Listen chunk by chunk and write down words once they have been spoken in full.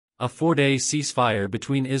A 4-day ceasefire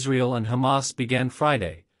between Israel and Hamas began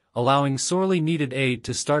Friday, allowing sorely needed aid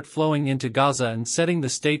to start flowing into Gaza and setting the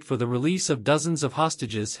stage for the release of dozens of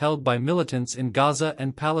hostages held by militants in Gaza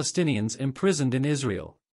and Palestinians imprisoned in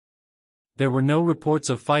Israel. There were no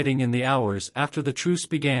reports of fighting in the hours after the truce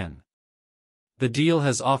began. The deal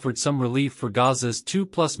has offered some relief for Gaza's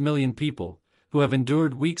 2+ million people, who have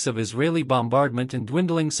endured weeks of Israeli bombardment and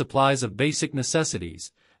dwindling supplies of basic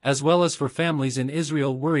necessities, as well as for families in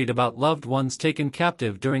Israel worried about loved ones taken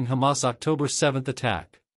captive during Hamas' October 7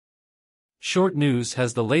 attack. Short News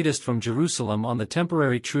has the latest from Jerusalem on the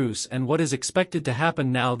temporary truce and what is expected to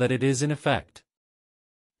happen now that it is in effect.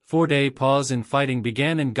 4-day pause in fighting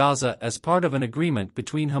began in Gaza as part of an agreement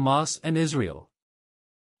between Hamas and Israel.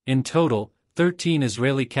 In total, 13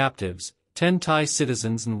 Israeli captives, 10 Thai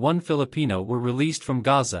citizens and 1 Filipino were released from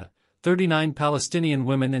Gaza. 39 Palestinian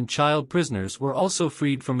women and child prisoners were also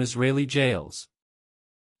freed from Israeli jails.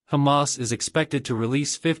 Hamas is expected to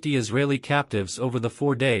release 50 Israeli captives over the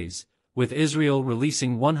 4 days, with Israel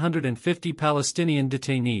releasing 150 Palestinian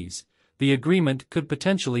detainees. The agreement could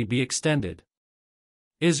potentially be extended.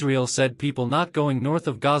 Israel said people not going north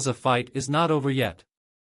of Gaza fight is not over yet.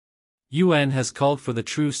 UN has called for the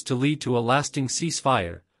truce to lead to a lasting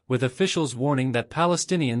ceasefire, with officials warning that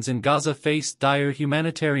Palestinians in Gaza face dire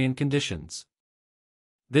humanitarian conditions.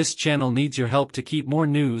 This channel needs your help to keep more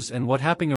news and what happening